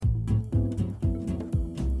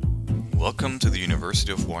Welcome to the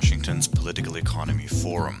University of Washington's Political Economy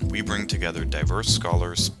Forum. We bring together diverse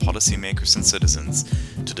scholars, policymakers, and citizens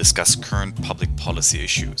to discuss current public policy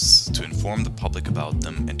issues, to inform the public about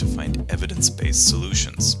them, and to find evidence-based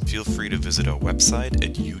solutions. Feel free to visit our website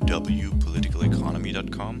at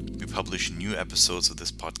uwpoliticaleconomy.com. We publish new episodes of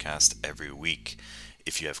this podcast every week.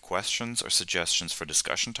 If you have questions or suggestions for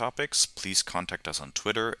discussion topics, please contact us on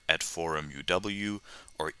Twitter at ForumUW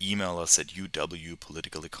or email us at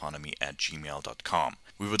uwpoliticaleconomy@gmail.com.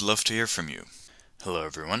 We would love to hear from you. Hello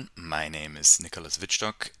everyone, my name is Nicholas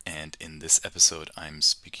Wittstock, and in this episode I'm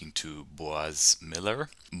speaking to Boaz Miller.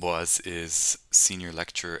 Boaz is senior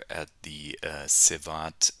lecturer at the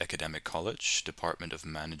Sevat Academic College, Department of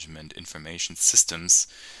Management Information Systems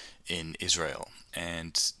in Israel.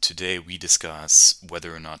 And today we discuss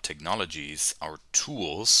whether or not technologies, our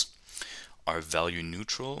tools, are value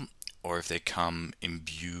neutral or if they come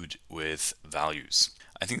imbued with values.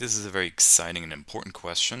 I think this is a very exciting and important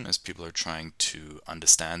question as people are trying to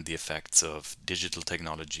understand the effects of digital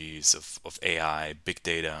technologies, of AI, big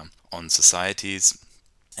data on societies,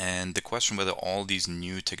 and the question whether all these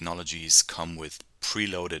new technologies come with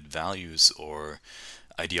preloaded values or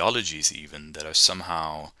ideologies even that are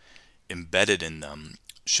somehow embedded in them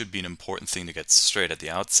should be an important thing to get straight at the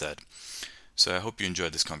outset. So I hope you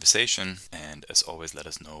enjoyed this conversation, and as always, let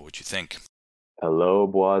us know what you think. Hello,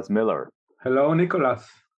 Boaz Miller. Hello, Nicholas.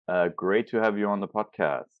 Great to have you on the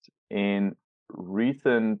podcast. In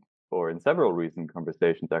several recent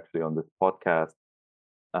conversations actually on this podcast,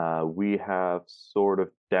 we have sort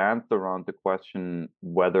of danced around the question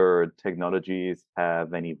whether technologies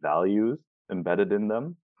have any values embedded in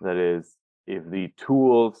them. That is, if the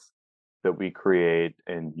tools that we create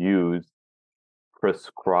and use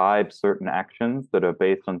prescribe certain actions that are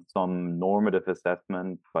based on some normative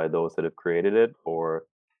assessment by those that have created it, or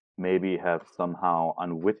maybe have somehow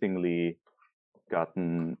unwittingly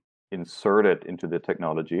gotten inserted into the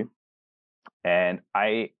technology. And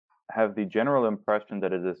I have the general impression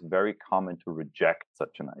that it is very common to reject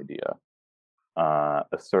such an idea,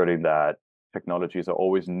 asserting that technologies are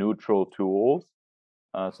always neutral tools,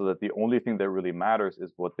 so that the only thing that really matters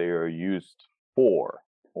is what they are used for,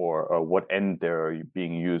 or what end they're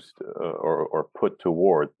being used or put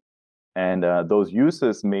toward. And those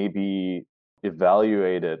uses may be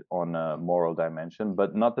evaluated on a moral dimension,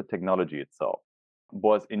 but not the technology itself.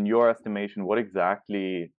 Was, in your estimation, what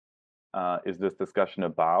exactly is this discussion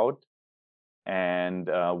about, and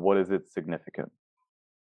what is its significance?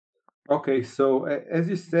 Okay, so as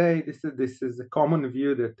you say, this is a common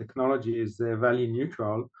view that technology is value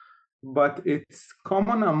neutral, but it's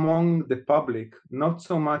common among the public, not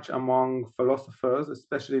so much among philosophers,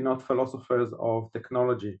 especially not philosophers of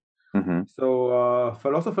technology. Mm-hmm. So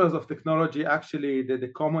philosophers of technology, actually, the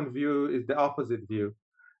common view is the opposite view,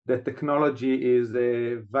 that technology is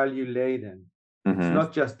value-laden. Mm-hmm. It's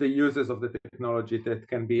not just the uses of the technology that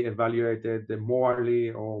can be evaluated morally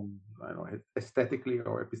or aesthetically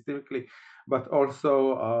or epistemically, but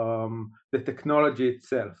also the technology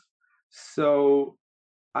itself. So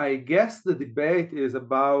I guess the debate is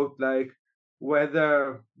about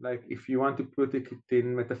whether, if you want to put it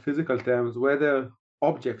in metaphysical terms, whether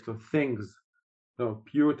objects or things,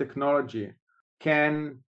 pure technology,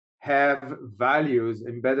 can have values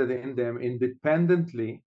embedded in them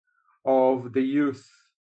independently of the use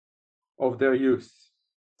of their use.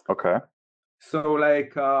 Okay. So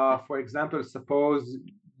for example, suppose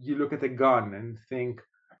you look at a gun and think,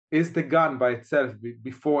 is the gun by itself,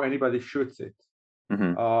 before anybody shoots it,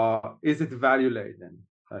 Mm-hmm. is it value laden?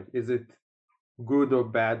 Is it good or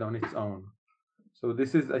bad on its own? So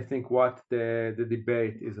this is, I think, what the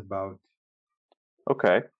debate is about.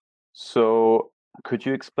 Okay. So could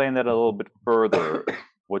you explain that a little bit further?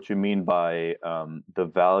 What you mean by the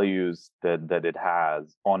values that it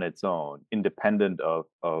has on its own, independent of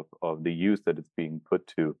the use that it's being put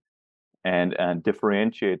to, and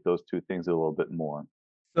differentiate those two things a little bit more.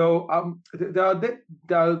 So there are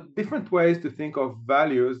different ways to think of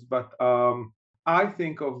values, but I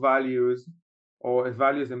think of values or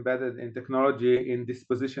values embedded in technology in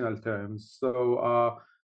dispositional terms. So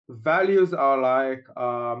values are like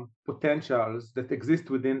potentials that exist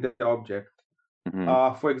within the object.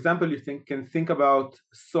 Mm-hmm. For example, you can think about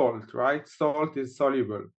salt, right? Salt is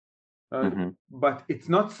soluble, Mm-hmm. but it's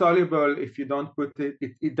not soluble if you don't put it.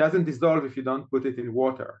 It doesn't dissolve if you don't put it in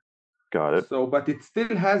water. Got it. So, but it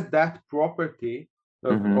still has that property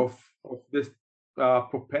of, Mm-hmm. of this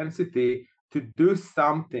propensity to do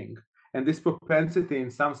something, and this propensity,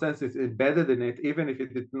 in some sense, is embedded in it, even if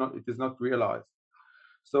it is not realized.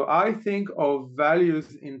 So, I think of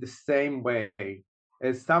values in the same way.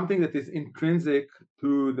 as something that is intrinsic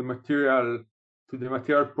to the material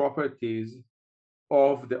properties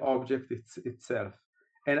of the object itself.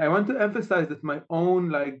 And I want to emphasize that my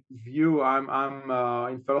own view, I'm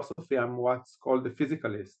in philosophy, I'm what's called the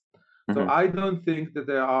physicalist. So I don't think that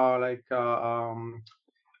there are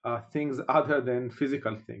things other than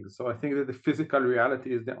physical things. So I think that the physical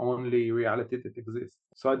reality is the only reality that exists.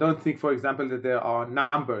 So I don't think, for example, that there are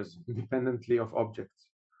numbers independently of objects.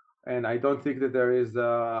 And I don't think that there is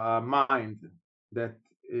a mind that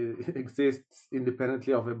exists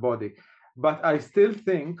independently of a body. But I still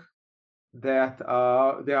think that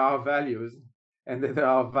there are values, and that there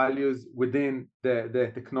are values within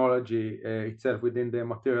the technology itself, within the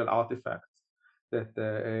material artifacts that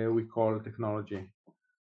we call technology.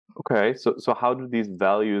 Okay, so how do these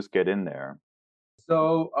values get in there?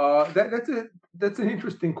 So that's an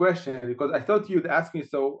interesting question, because I thought you'd ask me,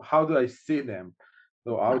 so how do I see them?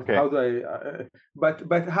 So how do I?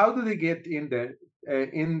 But how do they get in there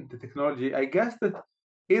in the technology? I guess that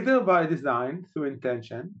either by design through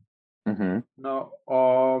intention, no,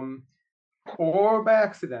 or by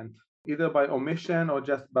accident, either by omission or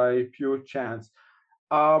just by pure chance.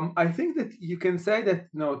 I think that you can say that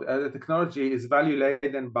the technology is value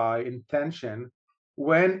laden by intention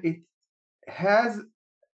when it has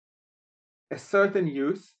a certain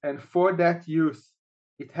use, and for that use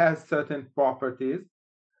it has certain properties,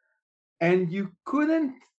 and you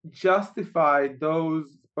couldn't justify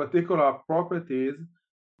those particular properties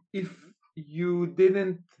if you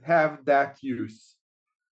didn't have that use.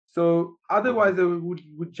 So otherwise it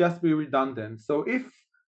would just be redundant. So if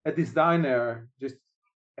a designer just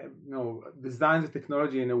designs a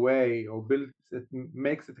technology in a way, or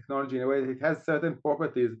makes a technology in a way that it has certain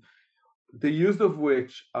properties, the use of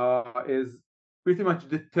which is pretty much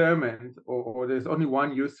determined, or there's only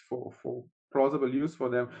one use for plausible use for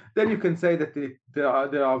them, then you can say that there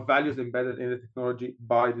are values embedded in the technology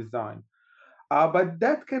by design. But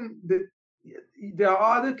there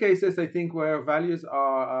are other cases, I think, where values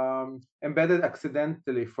are embedded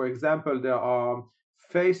accidentally. For example, there are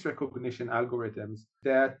face recognition algorithms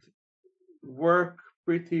that work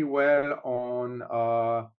pretty well on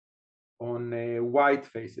white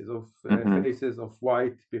faces of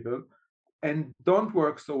white people, and don't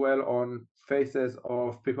work so well on faces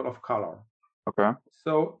of people of color. Okay.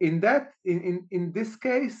 So in this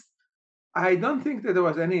case, I don't think that there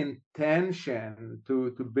was any intention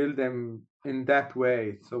to build them in that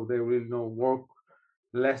way, so they will work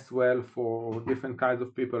less well for different kinds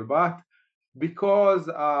of people. But because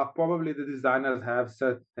probably the designers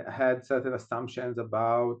had certain assumptions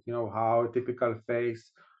about how a typical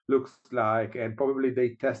face looks like, and probably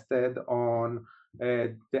they tested on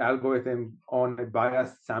the algorithm on a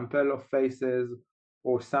biased sample of faces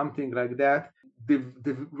or something like that, the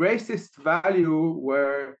racist value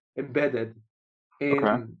were embedded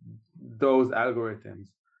in those algorithms.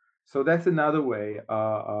 So that's another way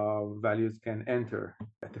values can enter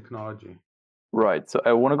a technology. Right. So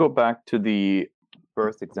I want to go back to the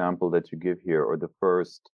first example that you give here, or the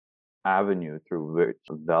first avenue through which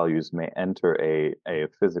values may enter a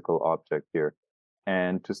physical object here.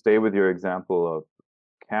 And to stay with your example of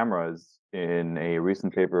cameras, in a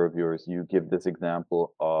recent paper of yours, you give this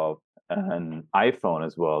example of an iPhone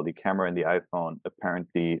as well. The camera in the iPhone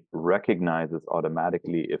apparently recognizes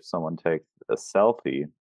automatically if someone takes a selfie,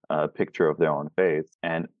 a picture of their own face,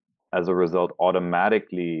 and as a result,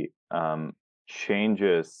 automatically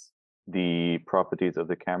changes the properties of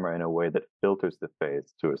the camera in a way that filters the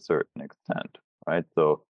face to a certain extent, right?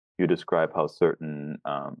 So you describe how certain,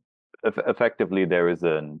 effectively, there is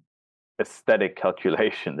an aesthetic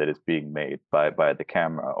calculation that is being made by the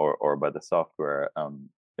camera or by the software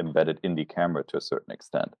embedded in the camera to a certain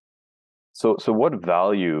extent. So what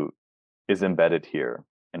value is embedded here,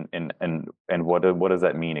 and what does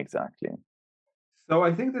that mean exactly? So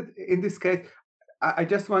I think that in this case, I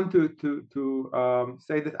just want to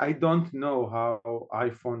say that I don't know how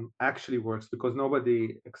iPhone actually works, because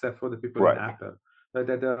nobody, except for the people in Apple, that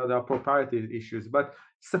there are proprietary issues. But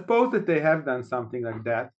suppose that they have done something like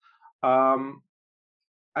that.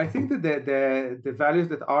 I think that the values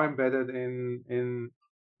that are embedded in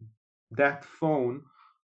that phone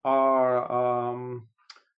are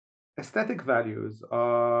aesthetic values,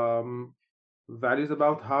 values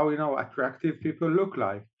about how attractive people look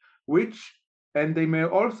like, and they may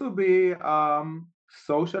also be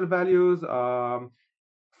social values,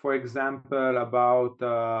 for example, about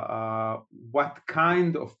what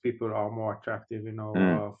kind of people are more attractive,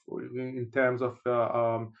 in terms of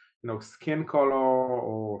skin color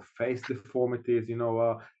or face deformities.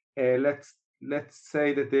 Let's let's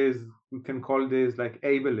say that we can call this like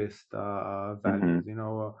ableist values,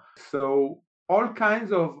 so all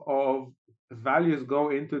kinds of values go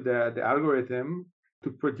into the algorithm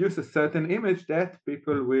to produce a certain image that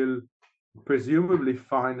people will presumably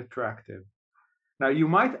find attractive. Now, you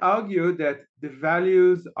might argue that the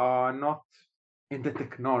values are not in the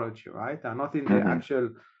technology, right? Are not in the actual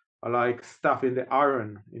like stuff in the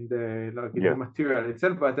iron, in the material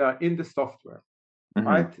itself, but they are in the software,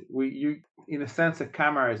 right? In a sense, a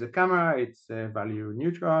camera is a camera. It's value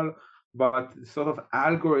neutral, but sort of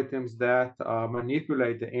algorithms that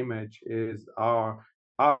manipulate the image are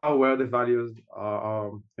where the values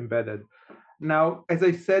are embedded. Now, as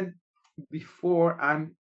I said before,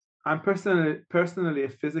 I'm personally a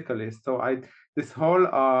physicalist, so this whole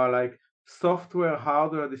like software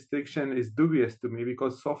hardware distinction is dubious to me,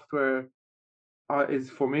 because software is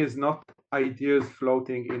for me is not ideas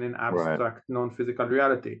floating in an abstract non-physical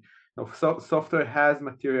reality. Software has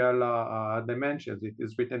material dimensions. It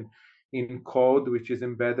is written in code which is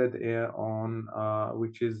embedded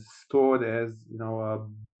which is stored as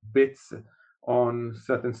bits on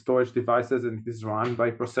certain storage devices, and it is run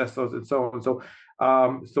by processors and so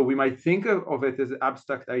on. So we might think of it as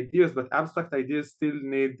abstract ideas, but abstract ideas still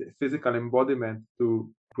need physical embodiment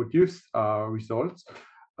to produce results.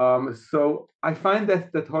 So I find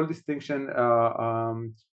that whole distinction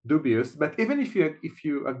dubious. But even if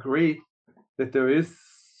you agree that there is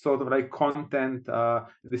sort of like content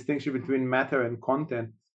distinction between matter and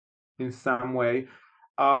content in some way,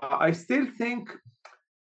 I still think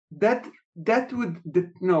that would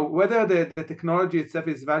whether the technology itself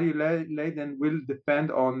is value laden will depend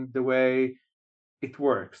on the way it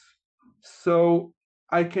works. So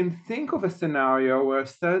I can think of a scenario where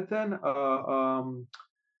certain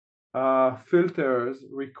filters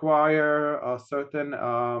require certain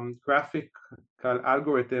graphical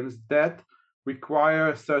algorithms that require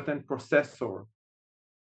a certain processor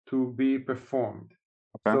to be performed.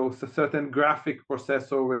 So it's a certain graphic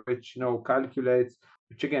processor which calculates,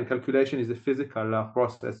 which again, calculation is a physical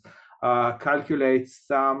process, calculates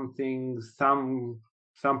some things, some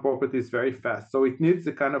properties very fast. So it needs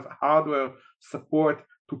a kind of hardware support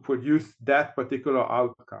to produce that particular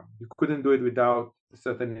outcome. You couldn't do it without a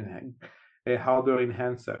certain hardware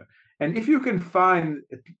enhancer. And if you can find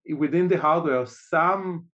within the hardware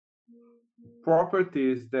some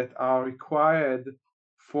properties that are required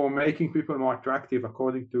for making people more attractive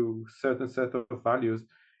according to certain set of values,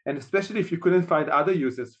 and especially if you couldn't find other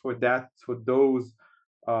uses for those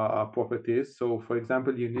properties. So, for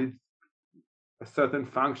example, you need a certain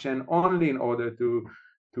function only in order to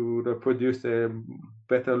produce a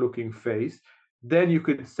better looking face. Then you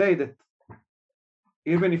could say that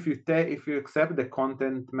even if you accept the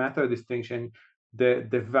content matter distinction,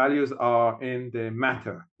 the values are in the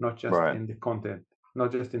matter, not just in the content,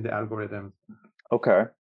 not just in the algorithm. Okay.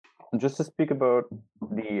 Just to speak about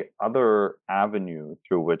the other avenue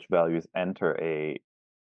through which values enter a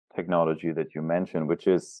technology that you mentioned, which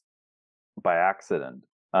is by accident.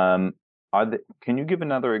 Can you give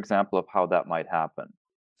another example of how that might happen?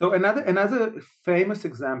 So another famous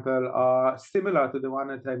example, similar to the one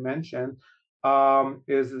that I mentioned,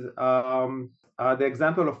 is the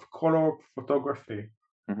example of color photography.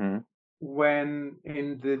 When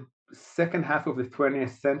in the second half of the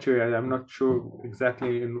 20th century, I'm not sure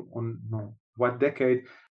exactly on what decade,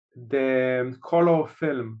 the color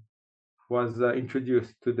film was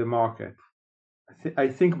introduced to the market. I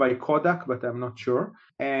think by Kodak, but I'm not sure.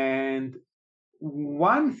 And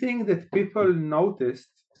one thing that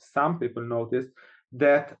some people noticed,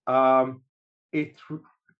 that it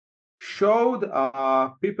showed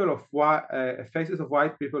faces of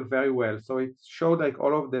white people very well. So it showed like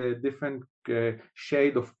all of the different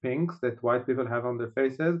shade of pinks that white people have on their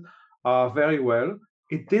faces very well.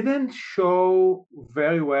 It didn't show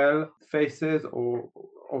very well faces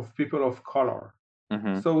of people of color.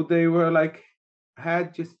 So they were like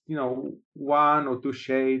had just one or two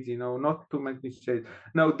shades, not too many shades.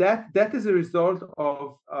 Now that is a result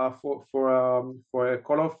of for a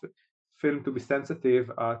color film to be sensitive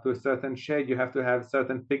to a certain shade, you have to have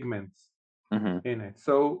certain pigments in it.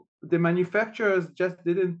 So the manufacturers just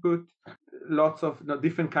didn't put lots of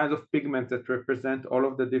different kinds of pigments that represent all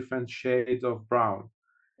of the different shades of brown,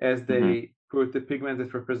 as they put the pigments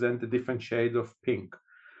that represent the different shades of pink.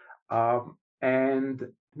 And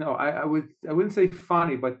no, I wouldn't say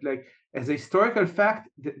funny, but like as a historical fact,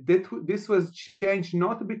 this was changed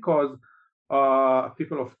not because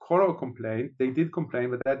people of color complained. They did complain,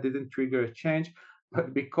 but that didn't trigger a change.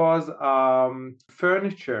 but because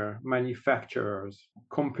furniture manufacturers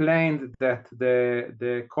complained that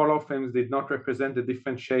the color films did not represent the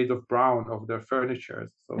different shades of brown of their furniture.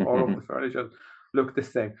 So all of the furniture looked the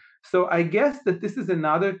same. So I guess that this is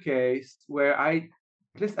another case where at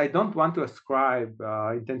least I don't want to ascribe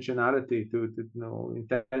intentionality to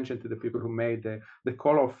intention to the people who made the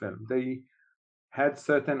color film. They had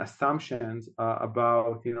certain assumptions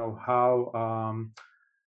about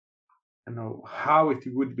how it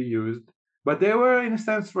would be used, but they were in a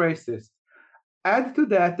sense racist. Add to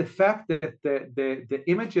that the fact that the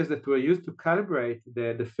images that were used to calibrate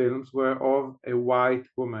the films were of a white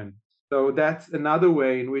woman. So that's another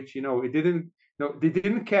way in which they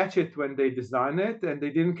didn't catch it when they designed it, and they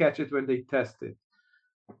didn't catch it when they tested.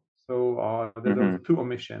 So there were two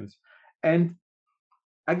omissions. And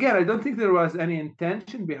again, I don't think there was any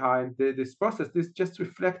intention behind this process. This just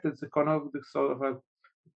reflected the kind of the sort of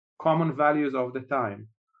common values of the time.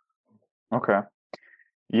 Okay.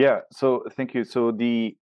 Yeah. So thank you. So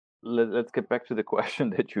let's get back to the question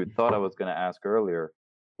that you thought I was going to ask earlier,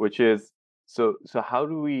 which is so how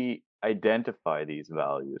do we identify these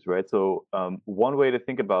values, right? So one way to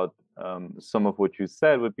think about some of what you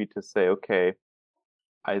said would be to say, okay,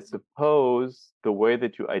 I suppose the way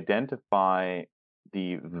that you identify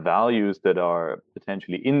the values that are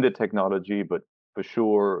potentially in the technology, but for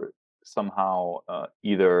sure somehow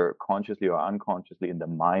either consciously or unconsciously in the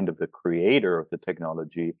mind of the creator of the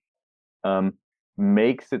technology,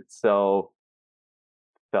 makes itself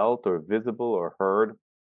felt or visible or heard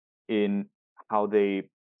in how they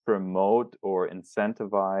promote or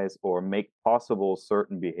incentivize or make possible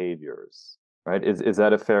certain behaviors, right? Is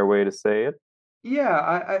that a fair way to say it? Yeah,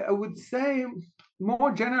 I would say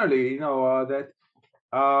more generally, that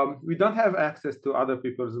we don't have access to other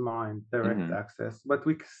people's mind, direct access, but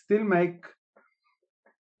we still make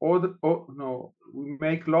we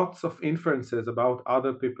make lots of inferences about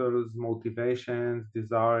other people's motivations,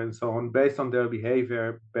 desire, and so on, based on their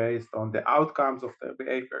behavior, based on the outcomes of their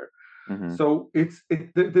behavior. So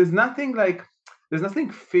there's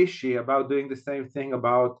nothing fishy about doing the same thing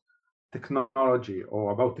about technology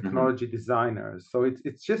or about technology designers. So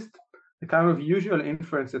it's just the kind of usual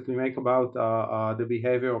inference that we make about the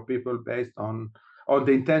behavior of people based on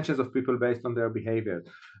the intentions of people based on their behavior.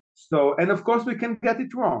 So, and of course we can get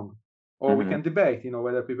it wrong, or we can debate,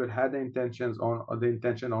 whether people had the intentions or the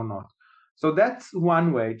intention or not. So that's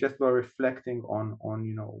one way, just by reflecting on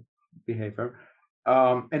behavior.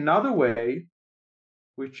 Another way,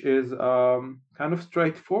 which is kind of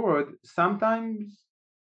straightforward, sometimes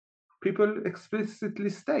people explicitly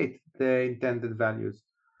state the intended values.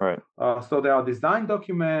 Right. So there are design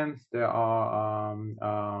documents, there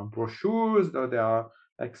are brochures, there are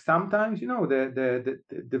like sometimes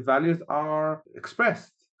the values are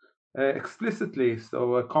expressed explicitly.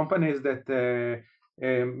 So companies that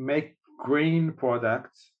make green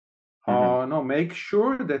products make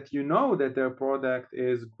sure that that their product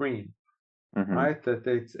is green. Right, that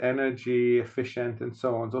it's energy efficient and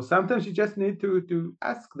so on. So sometimes you just need to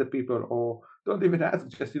ask the people, or don't even ask,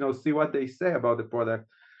 just see what they say about the product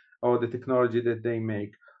or the technology that they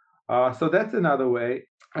make. So that's another way.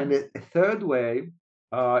 And a third way,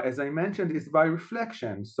 as I mentioned, is by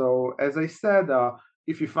reflection. So as I said,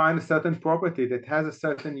 if you find a certain property that has a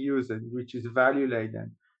certain use which is value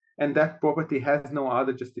laden, and that property has no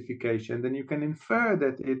other justification, then you can infer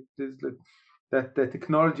that it is that the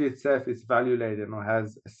technology itself is value laden or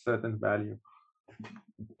has a certain value.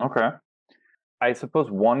 Okay. I suppose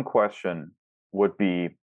one question would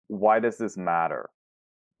be, why does this matter?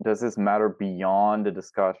 Does this matter beyond the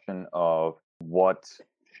discussion of what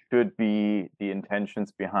should be the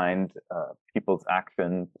intentions behind people's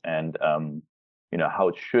actions and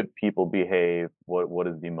how should people behave? What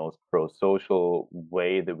is the most pro-social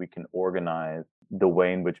way that we can organize the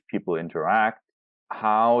way in which people interact?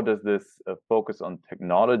 How does this focus on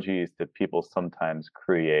technologies that people sometimes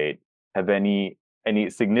create have any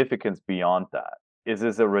significance beyond that? Is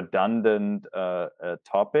this a redundant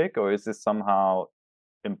topic, or is this somehow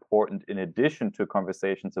important in addition to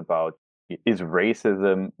conversations about is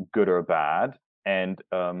racism good or bad, and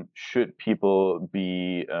should people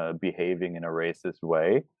be behaving in a racist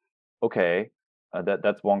way? Okay,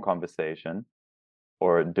 that's one conversation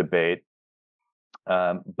or debate.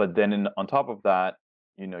 But then on top of that,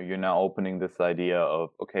 you're now opening this idea of,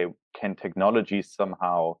 okay, can technology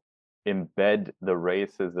somehow embed the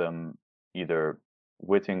racism, either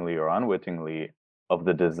wittingly or unwittingly, of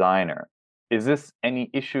the designer? Is this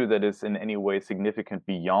any issue that is in any way significant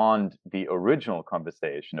beyond the original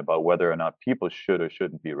conversation about whether or not people should or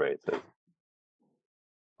shouldn't be racist?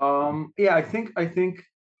 Yeah, I think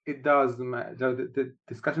it does. The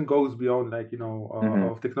discussion goes beyond, like,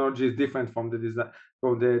 of technology is different from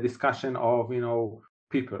the discussion of,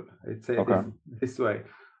 people. It's Okay. this way.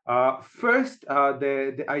 First,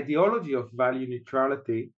 the ideology of value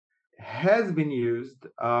neutrality has been used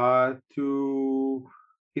to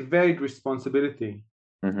evade responsibility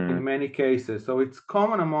in many cases. So it's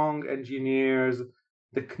common among engineers,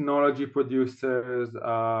 technology producers,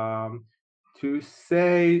 to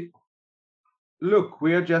say, look,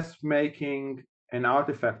 we are just making an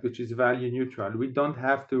artifact which is value neutral. We don't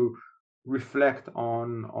have to reflect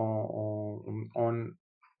on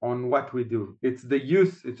what we do. It's the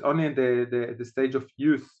use. It's only in the stage of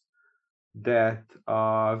use that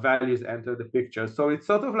values enter the picture. So it's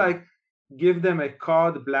sort of like give them a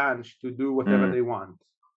carte blanche to do whatever they want.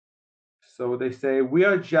 So they say, we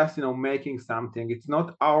are just, making something. It's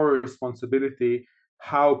not our responsibility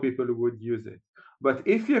how people would use it. But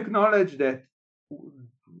if you acknowledge that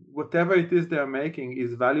whatever it is they're making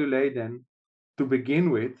is value laden to begin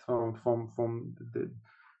with, from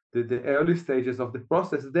the early stages of the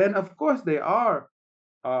process, then of course they are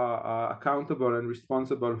accountable and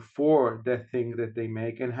responsible for the thing that they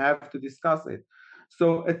make and have to discuss it.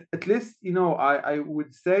 So at least, I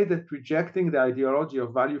would say that rejecting the ideology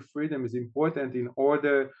of value freedom is important in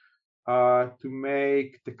order to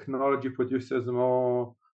make technology producers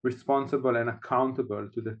more responsible and accountable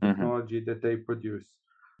to the technology that they produce.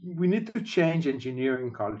 We need to change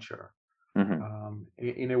engineering culture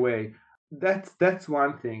in a way. That's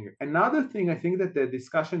one thing. Another thing, I think that the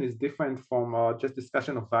discussion is different from just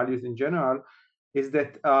discussion of values in general, is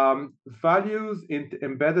that values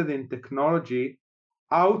embedded in technology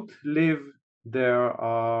outlive their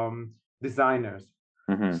designers.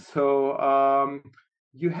 So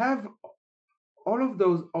you have all of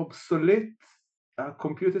those obsolete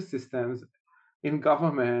computer systems in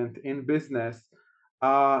government, in business,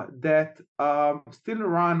 that still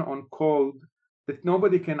run on code that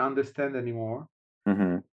nobody can understand anymore.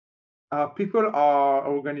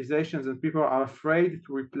 Organizations and people are afraid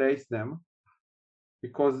to replace them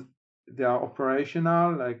because they are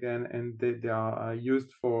operational, and they are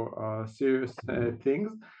used for serious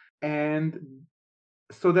things, and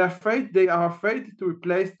so they are afraid to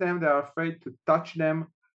replace them. They are afraid to touch them,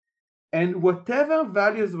 and whatever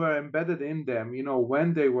values were embedded in them,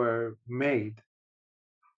 when they were made,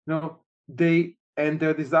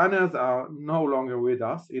 their designers are no longer with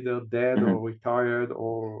us, either dead or retired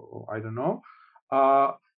or I don't know.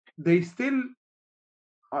 They're still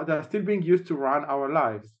being used to run our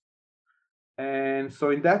lives, and so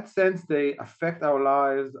in that sense, they affect our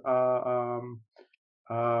lives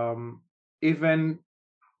even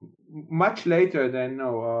much later than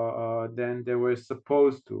they were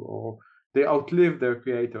supposed to, or they outlive their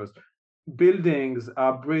creators. Buildings,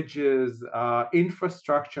 bridges,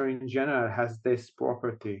 infrastructure in general has this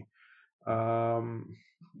property. I'm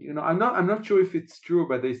not sure if it's true,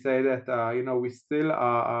 but they say that we still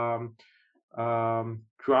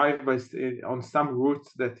drive on some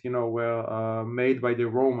routes that were made by the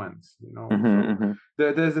Romans.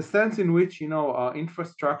 So there's a sense in which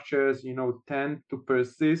infrastructures tend to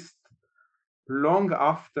persist long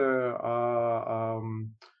after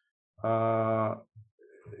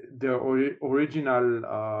their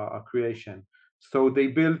original creation. So they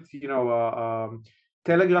built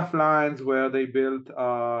telegraph lines where they built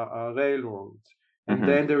railroads, and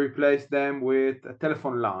then they replaced them with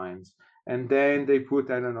telephone lines, and then they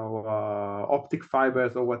put, I don't know, optic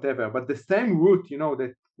fibers or whatever. But the same route,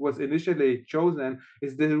 that was initially chosen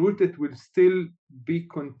is the route that will still be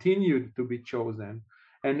continued to be chosen.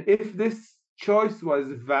 And if this choice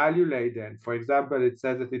was value laden, for example, it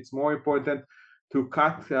says that it's more important to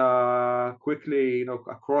cut quickly,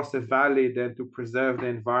 across a valley than to preserve the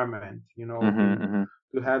environment,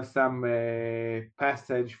 to have some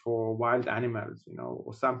passage for wild animals,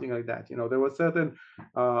 or something like that. There was certain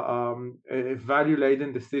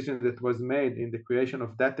value-laden decision that was made in the creation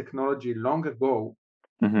of that technology long ago.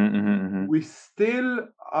 We still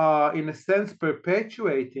are, in a sense,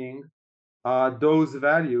 perpetuating those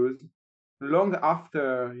values long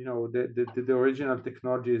after the original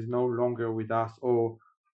technology is no longer with us, or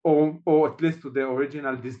at least the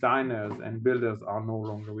original designers and builders are no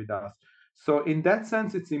longer with us. So in that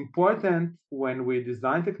sense, it's important when we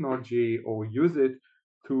design technology or use it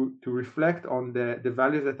to reflect on the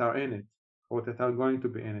values that are in it, or that are going to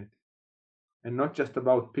be in it, and not just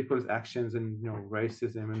about people's actions and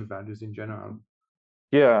racism and values in general.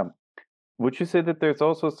 Yeah. Would you say that there's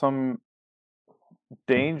also some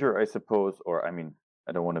danger, I suppose, or I mean,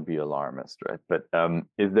 I don't want to be alarmist, right? But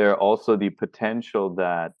is there also the potential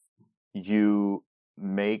that you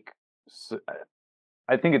make,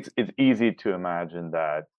 I think it's easy to imagine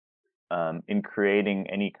that in creating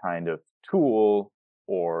any kind of tool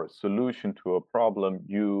or solution to a problem,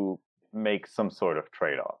 you make some sort of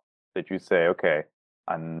trade-off that you say, okay,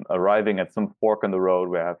 I'm arriving at some fork in the road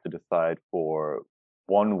where I have to decide for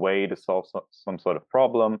one way to solve some sort of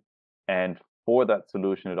problem. And for that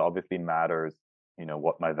solution, it obviously matters,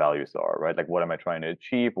 what my values are, right? Like, what am I trying to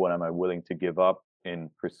achieve? What am I willing to give up in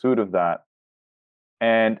pursuit of that?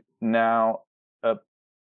 And now a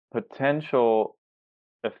potential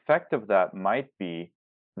effect of that might be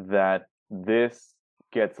that this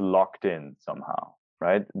gets locked in somehow,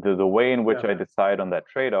 right? The way in which I decide on that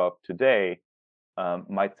trade-off today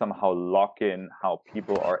might somehow lock in how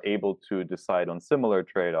people are able to decide on similar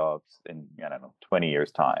trade-offs in, I don't know, 20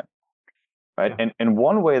 years' time, right? And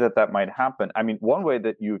one way that might happen, I mean, one way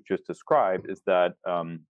that you've just described is that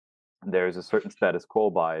there's a certain status quo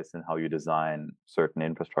bias in how you design certain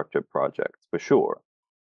infrastructure projects, for sure.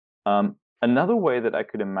 Another way that I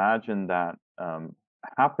could imagine that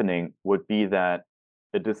happening would be that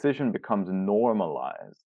a decision becomes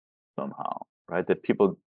normalized somehow, right? That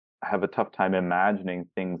people have a tough time imagining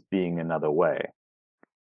things being another way,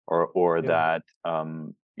 or that, I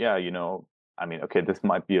mean, okay, this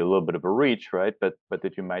might be a little bit of a reach, right? But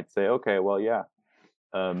that you might say, okay, well,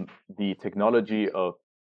 the technology of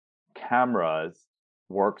cameras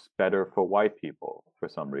works better for white people for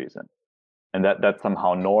some reason, and that's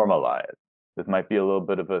somehow normalized. This might be a little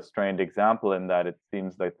bit of a strained example in that it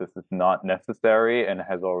seems like this is not necessary and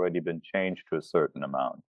has already been changed to a certain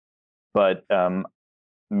amount. But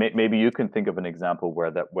maybe you can think of an example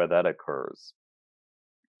where that occurs.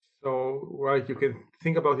 So, right, you can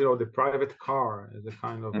think about, the private car as a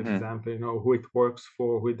kind of example, who it works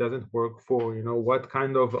for, who it doesn't work for, what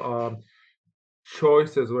kind of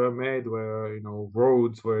choices were made where,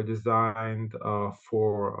 roads were designed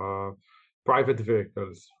for private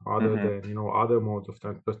vehicles rather than, other modes of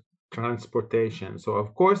transportation. So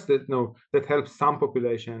of course that helps some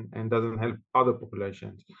population and doesn't help other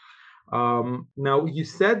populations. Now you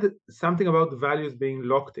said something about the values being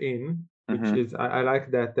locked in, which is I like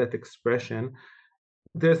that expression.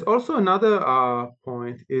 There's also another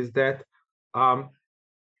point is that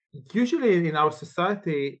usually in our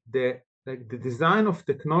society the design of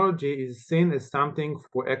technology is seen as something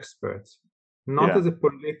for experts, not as a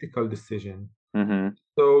political decision.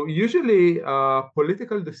 So usually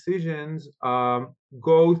political decisions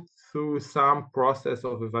go through some process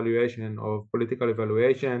of evaluation, of political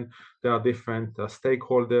evaluation. There are different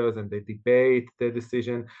stakeholders and they debate the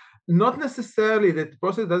decision. Not necessarily, that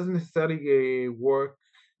process doesn't necessarily work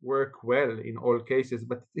well in all cases,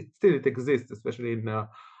 but it exists, especially in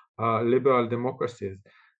liberal democracies.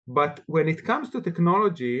 But when it comes to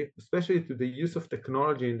technology, especially to the use of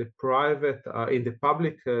technology in the private, in the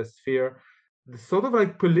public sphere, the sort of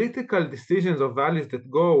like political decisions or values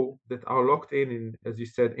that are locked in, as you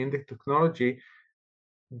said, in the technology,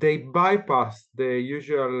 they bypass the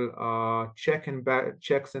usual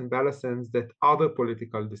checks and balances that other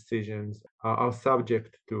political decisions are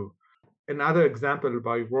subject to. Another example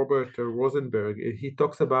by Robert Rosenberg, he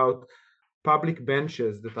talks about public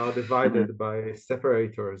benches that are divided by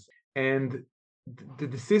separators, and the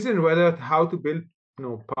decision whether how to build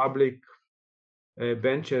public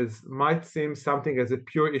benches might seem something as a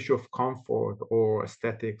pure issue of comfort or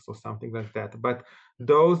aesthetics or something like that, but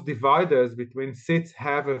those dividers between seats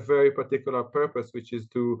have a very particular purpose, which is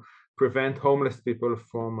to prevent homeless people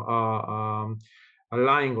from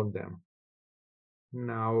lying on them.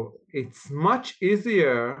 Now, it's much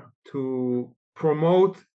easier to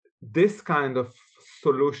promote this kind of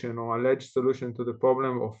solution or alleged solution to the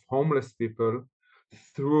problem of homeless people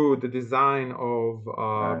through the design of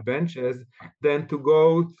benches than to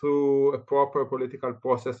go through a proper political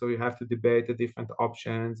process where you have to debate the different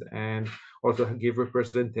options and also give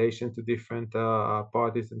representation to different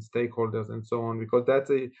parties and stakeholders and so on, because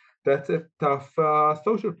that's a tough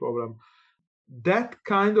social problem. That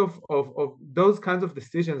kind of those kinds of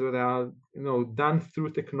decisions that are done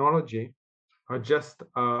through technology are just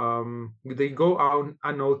they go out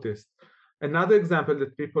unnoticed. Another example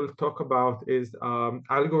that people talk about is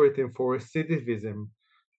algorithm for recidivism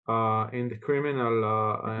in the criminal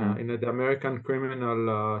in the American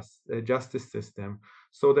criminal justice system.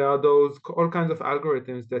 So there are all kinds of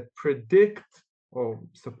algorithms that predict or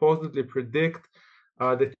supposedly predict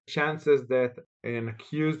the chances that an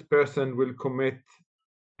accused person will commit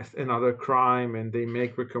another crime, and they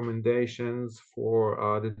make recommendations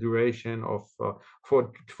for the duration of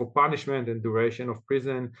for punishment and duration of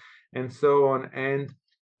prison and so on, and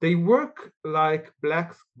they work like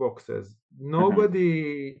black boxes.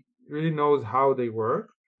 Nobody really knows how they work,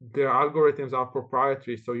 their algorithms are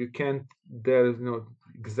proprietary, so you can't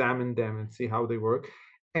examine them and see how they work.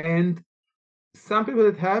 And some people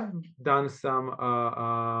that have done some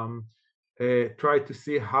try to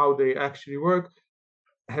see how they actually work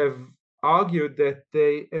have argued that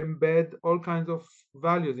they embed all kinds of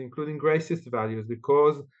values, including racist values,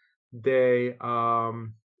 because they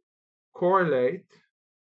correlate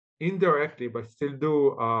indirectly, but still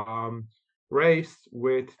do race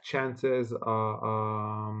with chances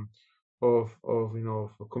of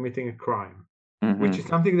committing a crime, which is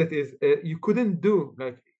something that is you couldn't do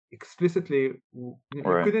like explicitly. You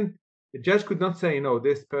Right. couldn't. The judge could not say,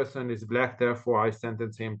 this person is black, therefore I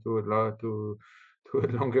sentence him to a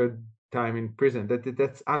longer time in prison.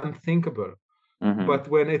 That's unthinkable. But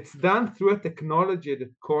when it's done through a technology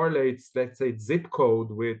that correlates, let's say, zip code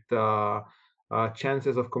with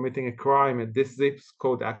chances of committing a crime, and this zip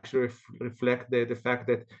code actually reflect the fact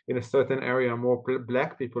that in a certain area more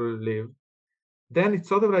black people live, then it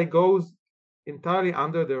sort of like goes entirely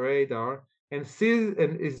under the radar and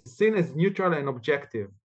is seen as neutral and objective.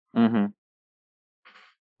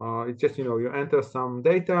 It's just, you enter some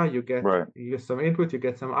data, you get some input, you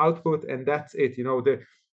get some output, and that's it.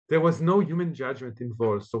 There was no human judgment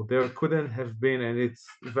involved, so there couldn't have been, and it's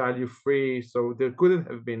value free, so there couldn't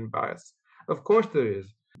have been bias. Of course there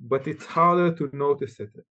is, but it's harder to notice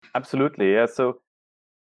it. Absolutely, yeah. So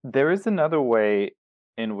there is another way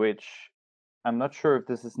in which I'm not sure if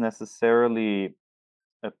this is necessarily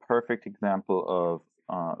a perfect example of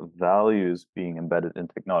values being embedded in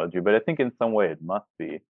technology, but I think in some way it must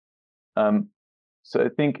be. So I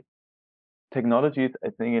think technologies,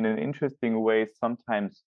 in an interesting way,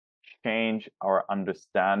 sometimes change our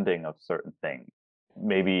understanding of certain things.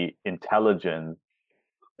 Maybe intelligence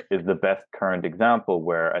is the best current example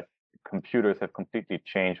where computers have completely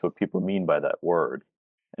changed what people mean by that word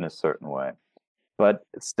in a certain way. But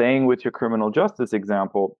staying with your criminal justice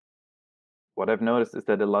example, what I've noticed is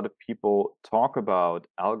that a lot of people talk about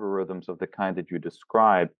algorithms of the kind that you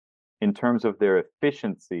describe in terms of their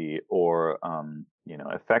efficiency or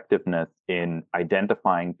effectiveness in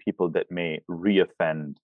identifying people that may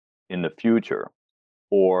reoffend in the future,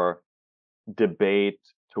 or debate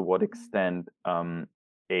to what extent an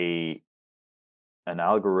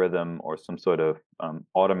algorithm or some sort of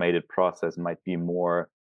automated process might be more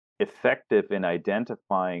effective in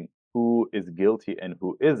identifying who is guilty and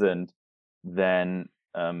who isn't than,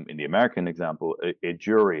 in the American example, a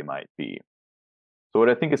jury might be. So what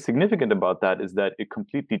I think is significant about that is that it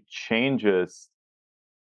completely changes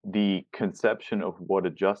the conception of what a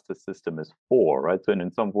justice system is for, right? So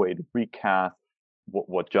in some way, it recasts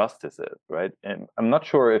what justice is, right? And I'm not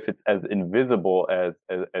sure if it's as invisible as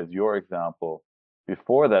your example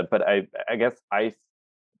before that, but I guess I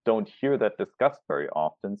don't hear that discussed very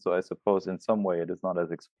often. So I suppose in some way it is not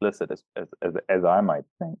as explicit as I might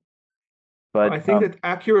think. But I think that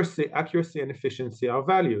accuracy and efficiency are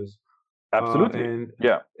values. Absolutely.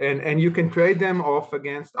 And you can trade them off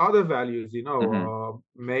against other values.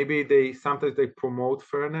 Maybe sometimes they promote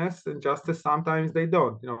fairness and justice, sometimes they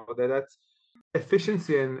don't. That's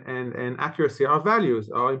efficiency and accuracy are values,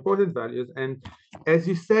 are important values. And as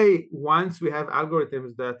you say, once we have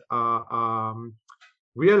algorithms that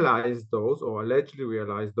realize those or allegedly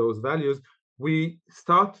realize those values, we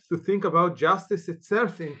start to think about justice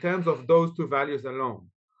itself in terms of those two values alone.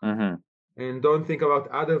 And don't think about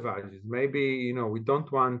other values. Maybe we don't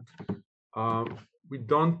want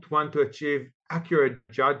to achieve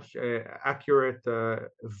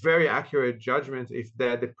very accurate judgments if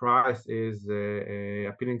the price is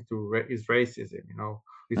appealing to is racism,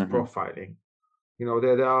 is profiling.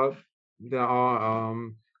 There are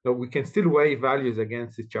we can still weigh values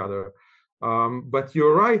against each other. But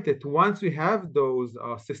you're right that once we have those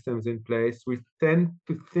systems in place, we tend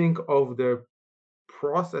to think of the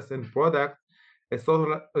process and product as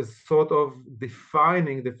sort of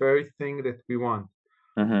defining the very thing that we want.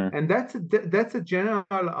 And that's a general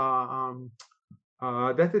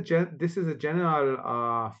this is a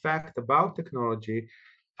general fact about technology.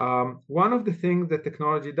 One of the things that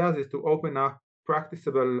technology does is to open up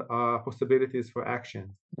practicable possibilities for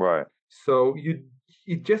action. Right. So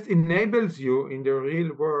it just enables you in the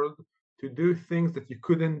real world to do things that you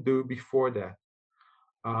couldn't do before that.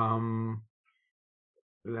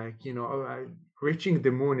 Like reaching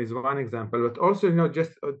the moon is one example, but also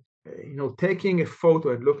just taking a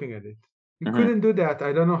photo and looking at it. You couldn't do that.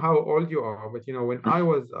 I don't know how old you are, but when I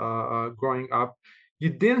was growing up, you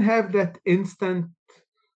didn't have that instant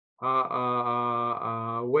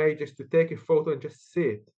way just to take a photo and just see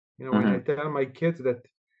it. When I tell my kids that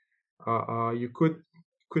you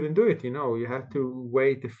couldn't do it. You have to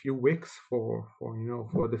wait a few weeks for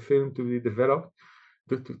the film to be developed.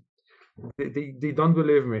 They don't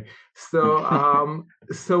believe me. So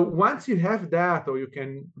once you have that, or you can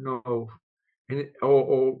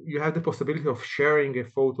or you have the possibility of sharing a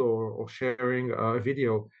photo or sharing a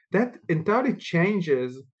video, that entirely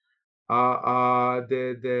changes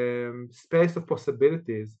the space of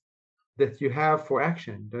possibilities that you have for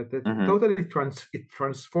action. That totally it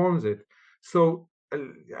transforms it. So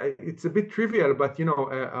it's a bit trivial, but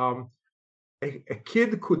a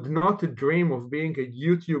kid could not dream of being a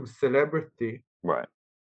YouTube celebrity, Right.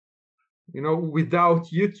 without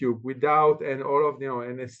YouTube, without and all of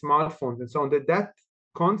and a smartphone and so on. That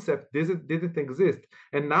concept didn't exist,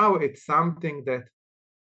 and now it's something that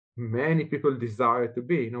many people desire to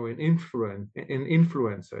be. An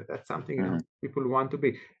influencer. That's something people want to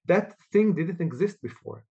be. That thing didn't exist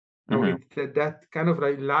before. That kind of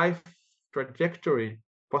like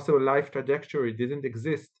possible life trajectory didn't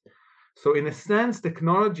exist. So in a sense,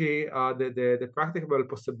 technology, the practicable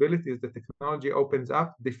possibilities that technology opens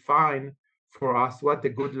up define for us what the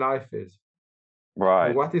good life is.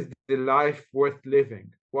 Right. What is the life worth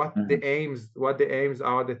living? What the aims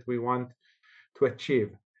are that we want to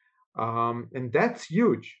achieve. And that's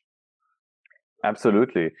huge.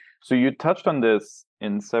 Absolutely. So you touched on this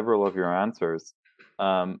in several of your answers,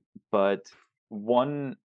 but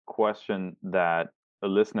one question that a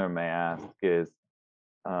listener may ask is,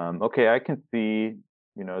 okay, I can see,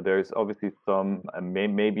 there's obviously some,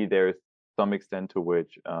 maybe there's some extent to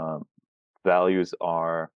which values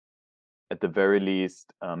are, at the very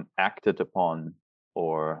least, acted upon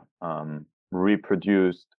or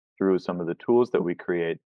reproduced through some of the tools that we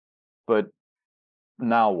create. But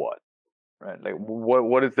now what? Right? Like,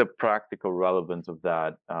 what is the practical relevance of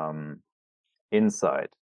that insight?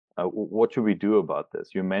 What should we do about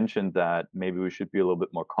this? You mentioned that maybe we should be a little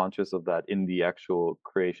bit more conscious of that in the actual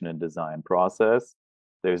creation and design process.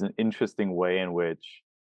 There's an interesting way in which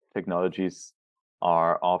technologies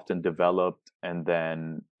are often developed and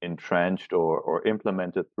then entrenched or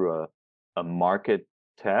implemented through a market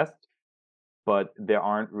test, but they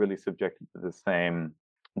aren't really subjected to the same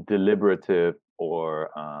deliberative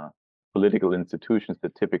or political institutions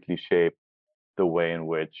that typically shape the way in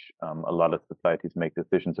which a lot of societies make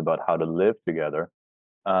decisions about how to live together.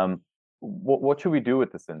 What should we do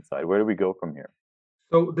with this insight? Where do we go from here?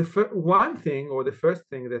 So the first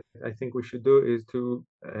thing that I think we should do is to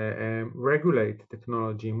regulate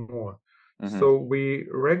technology more. So we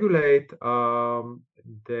regulate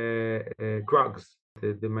the drugs,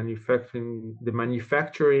 the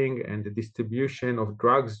manufacturing and the distribution of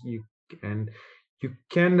drugs. You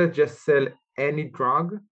cannot just sell any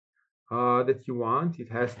drug that you want. It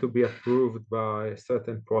has to be approved by a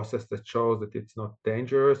certain process that shows that it's not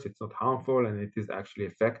dangerous, it's not harmful, and it is actually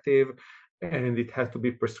effective. And it has to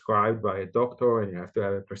be prescribed by a doctor, and you have to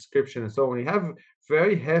have a prescription, and so on. You have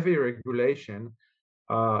very heavy regulation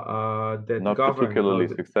that not particularly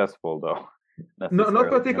successful, though. No, not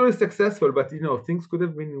particularly successful, but things could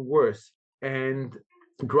have been worse. And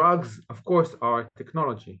drugs, of course, are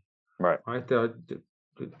technology, right? There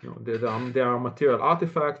are material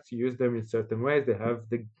artifacts. You use them in certain ways. They have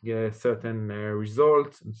the certain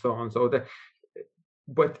results and so on.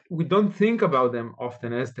 But we don't think about them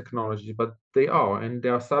often as technology, but they are, and they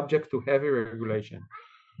are subject to heavy regulation.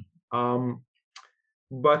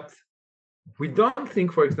 But we don't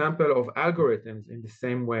think, for example, of algorithms in the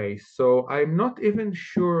same way. So I'm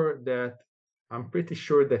pretty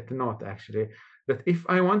sure that not actually, that if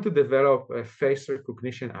I want to develop a face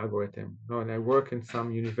recognition algorithm, and I work in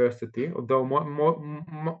some university, although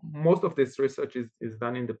most of this research is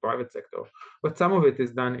done in the private sector, but some of it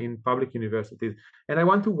is done in public universities, and I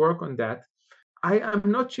want to work on that, I am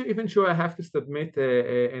not even sure I have to submit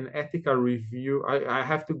an ethical review. I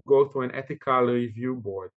have to go through an ethical review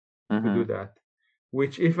board to do that.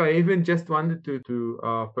 Which, if I even just wanted to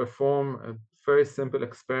perform a very simple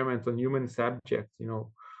experiment on human subjects,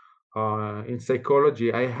 in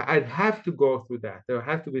psychology, I'd have to go through that. There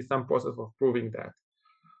has to be some process of proving that.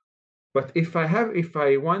 But if I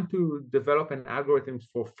want to develop an algorithm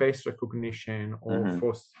for face recognition or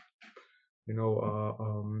for,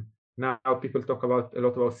 now people talk a lot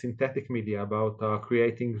about synthetic media, about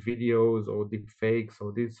creating videos or deep fakes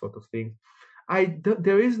or these sort of things.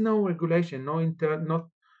 There is no regulation, no internal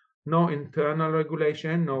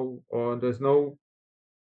regulation, or there's no,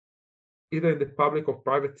 either in the public or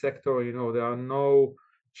private sector, there are no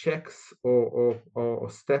checks or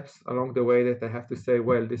steps along the way that I have to say,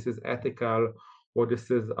 well, this is ethical, or this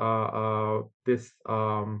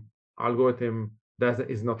algorithm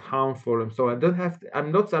is not harmful, and so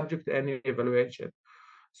I'm not subject to any evaluation.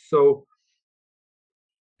 So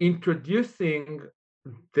introducing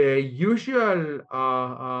the usual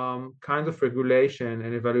kinds of regulation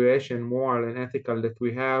and evaluation, moral and ethical, that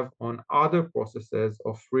we have on other processes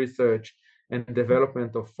of research and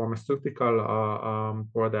development of pharmaceutical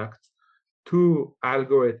products, to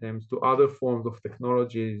algorithms, to other forms of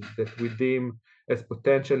technologies that we deem as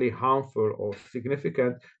potentially harmful or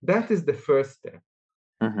significant, that is the first step.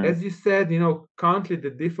 As you said, currently the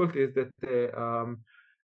default is that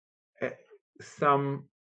some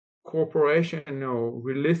corporation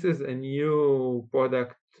releases a new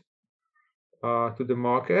product to the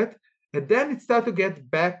market, and then it starts to get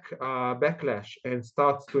backlash and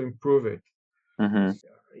starts to improve it. There's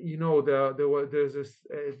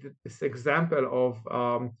this example of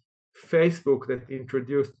Facebook that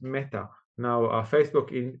introduced Meta. Now,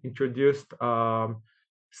 Facebook introduced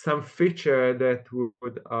some feature that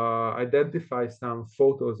would identify some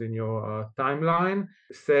photos in your timeline,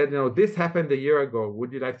 said, this happened a year ago.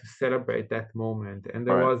 Would you like to celebrate that moment? And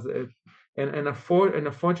there was an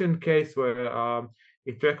unfortunate case where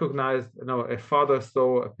it recognized, a father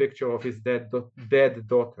saw a picture of his dead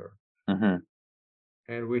daughter.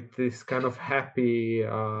 And with this kind of happy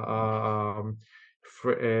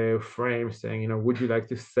frame saying, would you like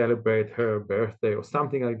to celebrate her birthday or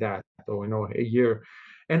something like that, or a year.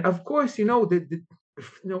 And of course,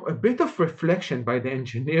 a bit of reflection by the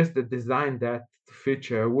engineers that designed that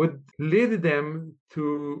feature would lead them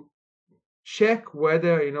to check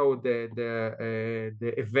whether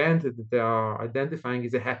the event that they are identifying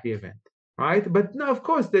is a happy event, right? But no, of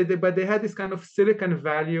course, they had this kind of Silicon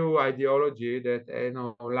Valley ideology that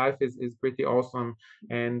life is pretty awesome,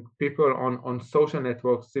 and people on social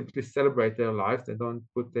networks simply celebrate their lives. They don't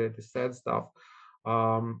put the sad stuff,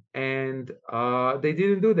 and they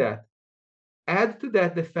didn't do that. Add to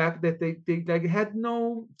that the fact that they had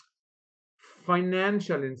no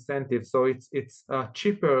financial incentive, so it's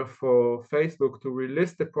cheaper for Facebook to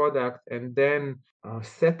release the product and then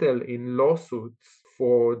settle in lawsuits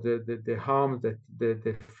for the harm that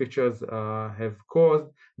the features have caused,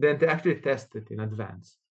 than to actually test it in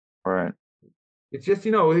advance. Right. It's just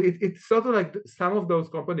it's sort of like some of those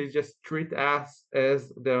companies just treat us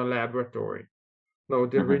as their laboratory. No,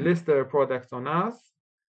 they release their products on us,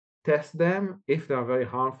 test them. If they are very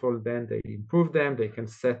harmful, then they improve them. They can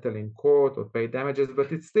settle in court or pay damages,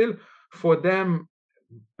 but it's still for them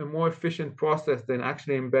a more efficient process than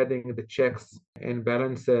actually embedding the checks and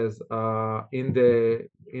balances in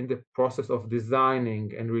the process of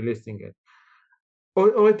designing and releasing it.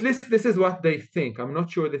 Or at least this is what they think. I'm not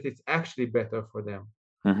sure that it's actually better for them.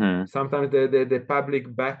 Sometimes the public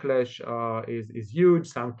backlash is huge.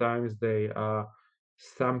 Sometimes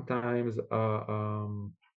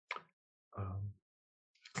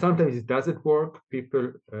sometimes it doesn't work.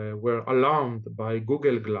 People were alarmed by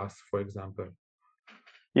Google Glass, for example.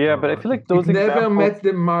 Yeah, but I feel like those it never examples met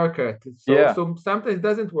the market. So sometimes it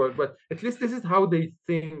doesn't work, but at least this is how they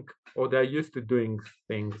think, or they're used to doing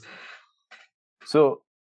things. So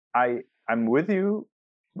I'm with you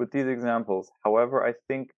with these examples. However, I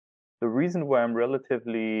think the reason why I'm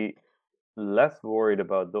relatively less worried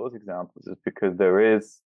about those examples is because there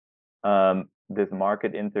is this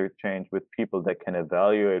market interchange with people that can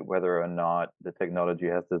evaluate whether or not the technology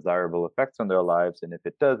has desirable effects on their lives. And if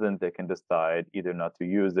it doesn't, they can decide either not to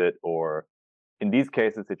use it, or in these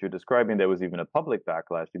cases that you're describing, there was even a public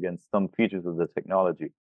backlash against some features of the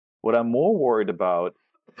technology. What I'm more worried about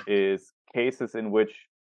is cases in which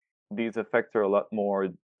these effects are a lot more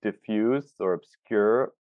diffuse or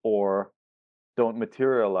obscure, or don't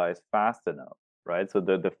materialize fast enough, right? So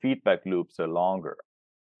the feedback loops are longer.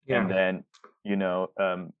 And then, you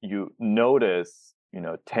notice,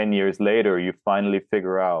 10 years later, you finally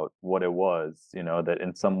figure out what it was, that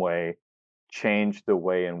in some way changed the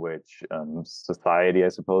way in which society, I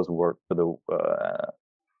suppose, worked for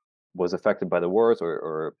was affected by the wars,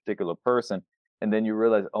 or a particular person. And then you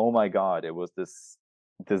realize, oh my God, it was this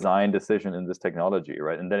design decision in this technology,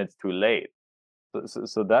 right? And then it's too late.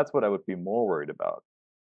 So that's what I would be more worried about.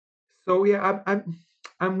 So yeah,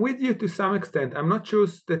 I'm with you to some extent. I'm not sure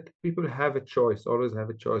that people have a choice, always have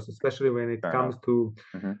a choice, especially when it comes to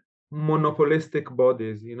monopolistic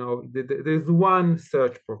bodies. There's one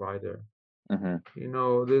search provider.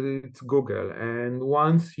 It's Google, and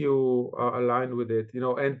once you are aligned with it,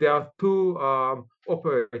 and there are two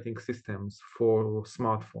operating systems for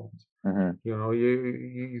smartphones.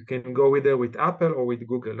 You can go either with Apple or with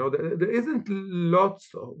Google. No, there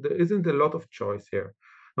isn't a lot of choice here.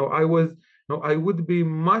 I would be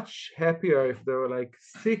much happier if there were like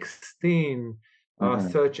 16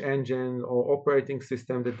 search engine or operating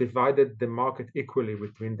system that divided the market equally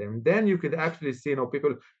between them. Then you could actually see,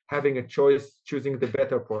 people having a choice, choosing the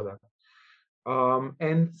better product.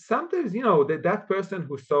 And sometimes, that person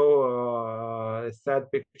who saw a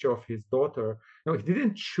sad picture of his daughter, he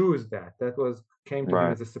didn't choose that. That came to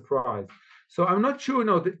him as a surprise. So I'm not sure,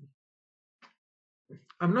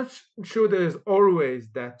 I'm not sure there's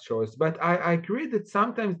always that choice, but I agree that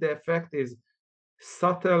sometimes the effect is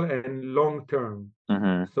subtle and long term.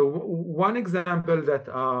 So one example that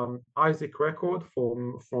Isaac Record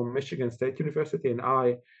from Michigan State University and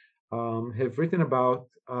I have written about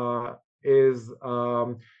is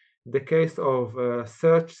the case of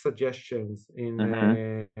search suggestions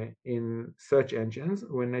in search engines.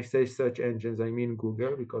 When I say search engines, I mean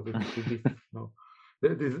Google, because it's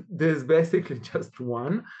there's basically just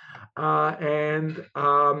one. And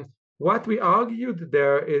what we argued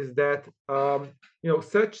there is that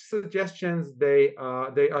search suggestions, they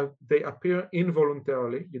appear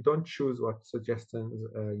involuntarily. You don't choose what suggestions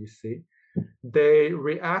you see. They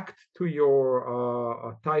react to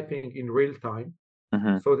your typing in real time.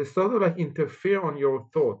 So they sort of like interfere on your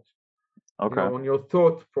thought, on your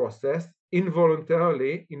thought process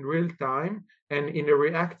involuntarily in real time and in a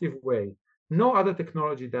reactive way. No other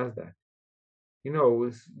technology does that.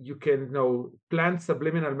 You can plant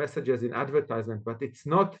subliminal messages in advertisement, but it's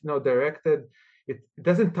not directed. It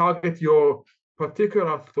doesn't target your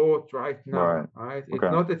particular thought right now, right? It's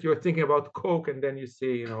not that you're thinking about Coke and then you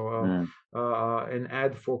see, an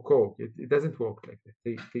ad for Coke. It doesn't work like that.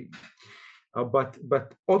 But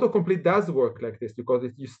autocomplete does work like this, because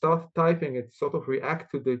if you start typing, it sort of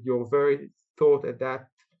react to your very thought at that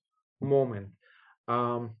moment.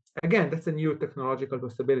 Again, that's a new technological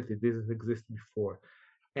possibility. This has existed before.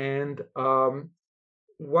 And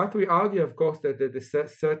what we argue, of course, that the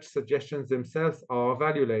search suggestions themselves are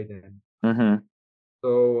value laden.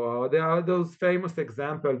 So there are those famous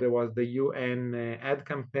examples. There was the UN ad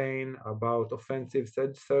campaign about offensive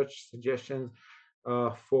search suggestions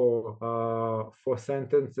for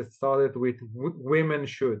sentence that started with "women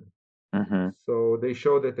should." So they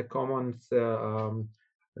show that the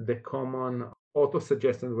common auto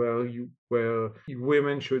suggestions where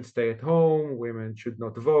women should stay at home, women should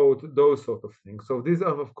not vote, those sort of things. So these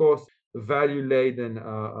are, of course, value-laden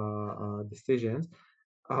decisions.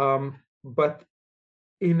 But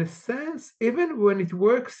in a sense, even when it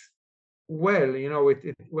works well,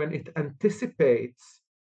 when it anticipates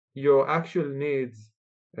your actual needs,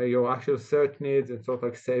 your actual search needs, and sort of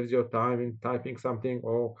like saves your time in typing something,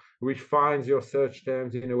 or refines your search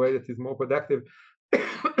terms in a way that is more productive,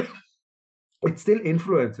 it still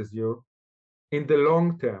influences you in the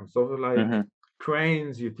long term, sort of like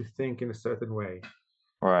trains you to think in a certain way,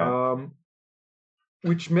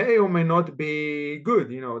 which may or may not be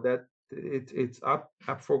good. That it's up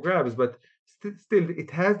for grabs, but still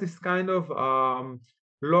it has this kind of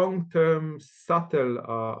long-term subtle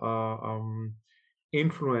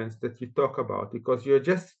influence that you talk about, because you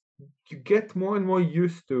get more and more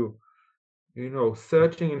used to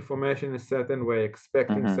searching information in a certain way,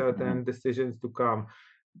 expecting certain decisions to come,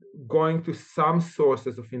 going to some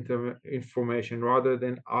sources of information rather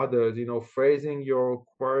than others, phrasing your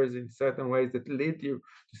queries in certain ways that lead you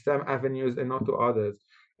to some avenues and not to others.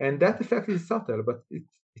 And that effect is subtle, but it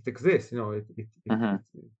exists, it's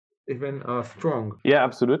even strong. Yeah,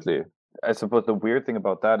 absolutely. I suppose the weird thing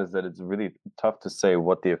about that is that it's really tough to say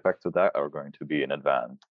what the effects of that are going to be in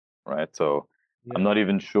advance, right? So I'm not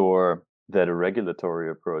even sure that a regulatory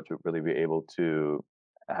approach would really be able to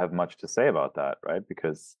have much to say about that, right?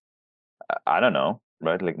 Because I don't know,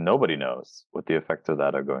 right? Like nobody knows what the effects of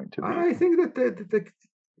that are going to be. I think that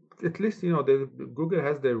at least Google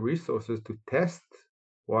has the resources to test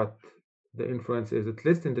what the influence is, at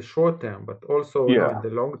least in the short term, but also in the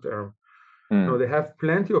long term. They have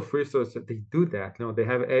plenty of resources that they do that. They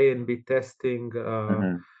have A and B testing,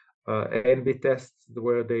 A and B tests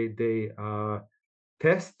where they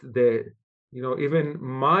test the even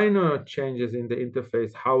minor changes in the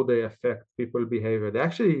interface, how they affect people's behavior. They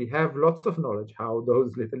actually have lots of knowledge how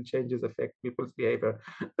those little changes affect people's behavior,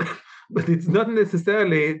 but it's not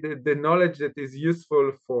necessarily the knowledge that is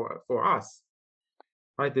useful for us.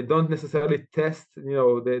 Right? They don't necessarily test,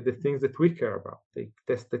 the things that we care about. They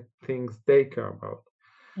test the things they care about.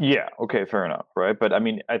 Yeah. Okay. Fair enough. Right. But I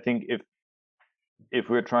mean, I think if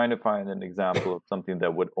we're trying to find an example of something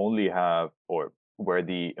that would only have, or where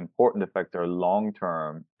the important effects are long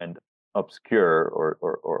term and obscure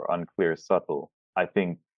or unclear, subtle, I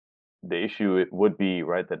think the issue it would be,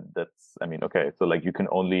 right, that's I mean, okay, so like you can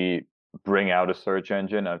only bring out a search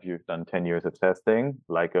engine after you've done 10 years of testing,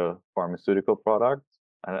 like a pharmaceutical product,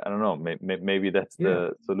 I don't know. Maybe that's Yeah.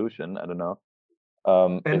 the solution. I don't know.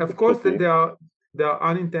 And It of course, could be. there are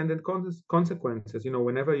unintended consequences. You know,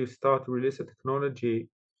 whenever you start to release a technology,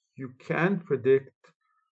 you can't predict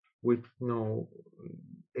with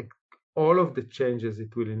all of the changes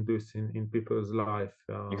it will induce in people's life.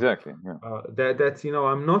 Exactly. Yeah. That's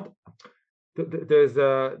I'm not. There's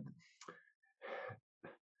a.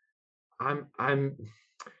 I'm.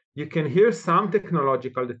 You can hear some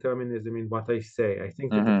technological determinism in what I say. I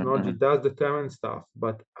think the technology does determine stuff,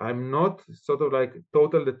 but I'm not sort of like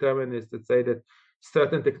total determinist that say that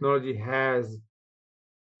certain technology has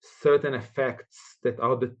certain effects that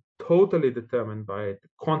are totally determined by it.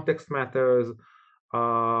 Context matters.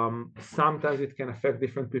 Sometimes it can affect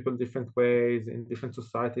different people different ways in different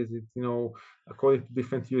societies. It's, according to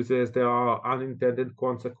different users, there are unintended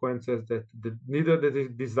consequences that neither the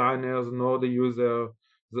designers nor the user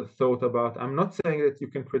thought about. I'm not saying that you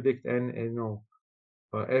can predict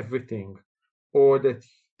everything, or that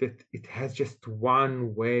it has just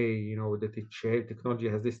one way, that technology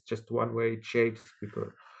has this just one way it shapes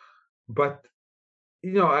people. But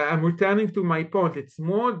I'm returning to my point. It's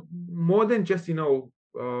more than just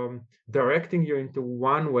directing you into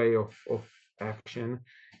one way of action.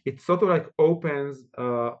 It sort of like opens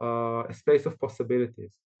a space of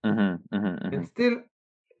possibilities, and still,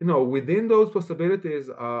 within those possibilities,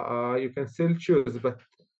 you can still choose. But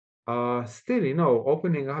still,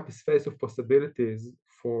 opening up a space of possibilities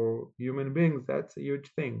for human beings, that's a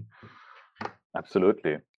huge thing.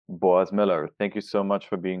 Absolutely. Boaz Miller, thank you so much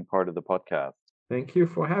for being part of the podcast. Thank you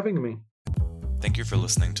for having me. Thank you for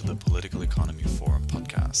listening to the Political Economy Forum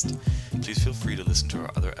podcast. Please feel free to listen to our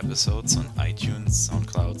other episodes on iTunes,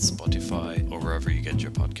 SoundCloud, Spotify, or wherever you get your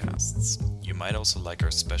podcasts. You might also like our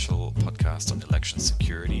special podcast on election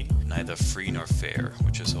security, Neither Free Nor Fair,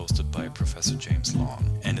 which is hosted by Professor James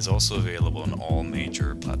Long, and is also available on all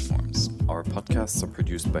major platforms. Our podcasts are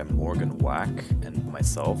produced by Morgan Wack and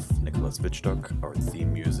myself, Nicholas Wittstock. Our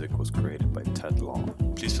theme music was created by Ted Long.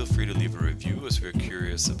 Please feel free to leave a review as we're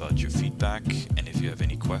curious about your feedback, and if you have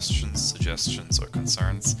any questions, suggestions, or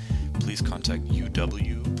concerns, please contact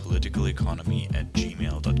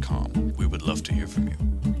uwpoliticaleconomy@gmail.com. We would love to hear from you.